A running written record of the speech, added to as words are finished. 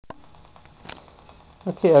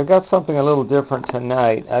Okay, I've got something a little different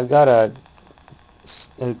tonight. I've got a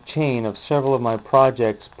chain of several of my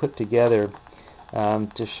projects put together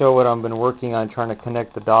to show what I've been working on, trying to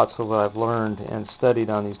connect the dots with what I've learned and studied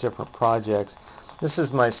on these different projects. This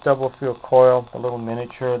is my Stubblefield coil, a little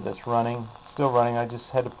miniature that's running. It's still running. I just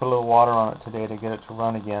had to put a little water on it today to get it to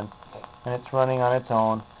run again. And it's running on its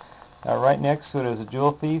own. Right next to it is a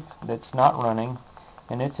Joule Thief that's not running,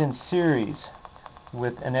 and it's in series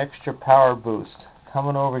with an extra power boost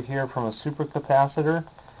coming over here from a supercapacitor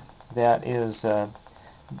that is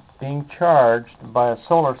being charged by a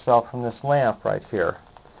solar cell from this lamp right here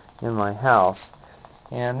in my house.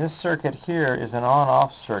 And this circuit here is an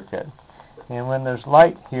on-off circuit. And when there's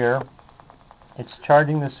light here, it's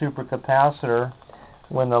charging the supercapacitor.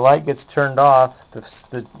 When the light gets turned off,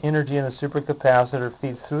 the energy in the supercapacitor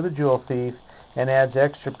feeds through the Joule Thief and adds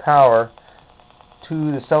extra power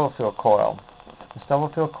to the Stubblefield coil. The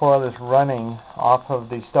Stubblefield coil is running off of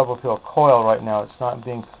the Stubblefield coil right now. It's not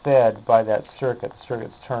being fed by that circuit. The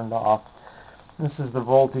circuit's turned off. This is the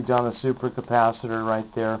voltage on the supercapacitor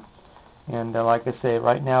right there. And like I say,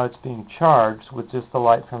 right now it's being charged with just the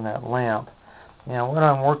light from that lamp. And what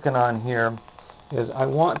I'm working on here is I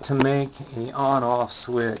want to make an on-off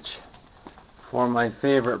switch for my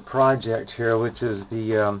favorite project here, which is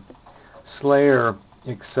the Slayer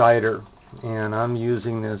exciter. And I'm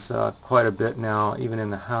using this quite a bit now, even in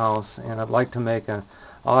the house, and I'd like to make an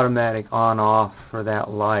automatic on-off for that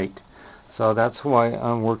light. So that's why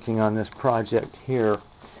I'm working on this project here.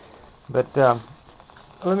 But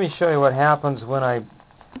let me show you what happens when I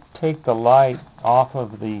take the light off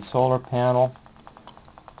of the solar panel.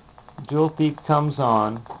 Joule Thief comes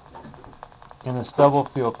on, and the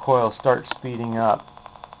Stubblefield coil starts speeding up.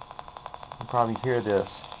 You can probably hear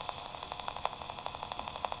this.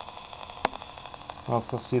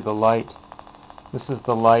 Also see the light. This is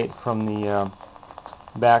the light from the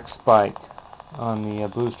back spike on the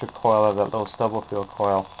booster coil of that little Stubblefield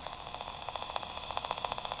coil.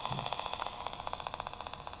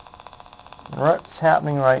 What's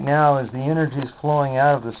happening right now is the energy is flowing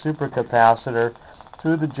out of the supercapacitor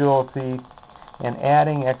through the Joule Thief and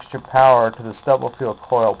adding extra power to the Stubblefield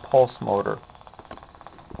coil pulse motor.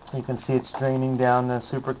 You can see it's draining down the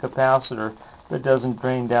supercapacitor, but it doesn't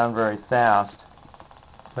drain down very fast.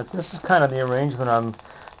 But this is kind of the arrangement I'm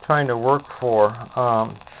trying to work for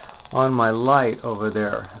on my light over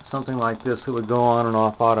there. Something like this that would go on and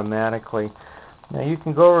off automatically. Now you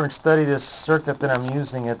can go over and study this circuit that I'm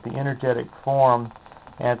using at the energetic form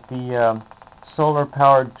at the solar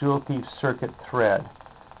powered Joule Thief circuit thread.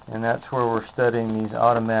 And that's where we're studying these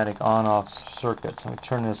automatic on-off circuits. Let me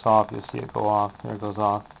turn this off, you'll see it go off. There it goes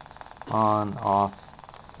off, on, off.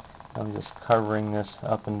 I'm just covering this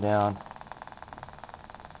up and down.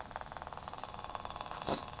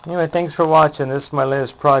 Anyway, thanks for watching. This is my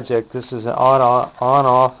latest project. This is an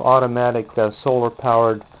on-off automatic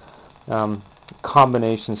solar-powered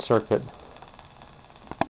combination circuit.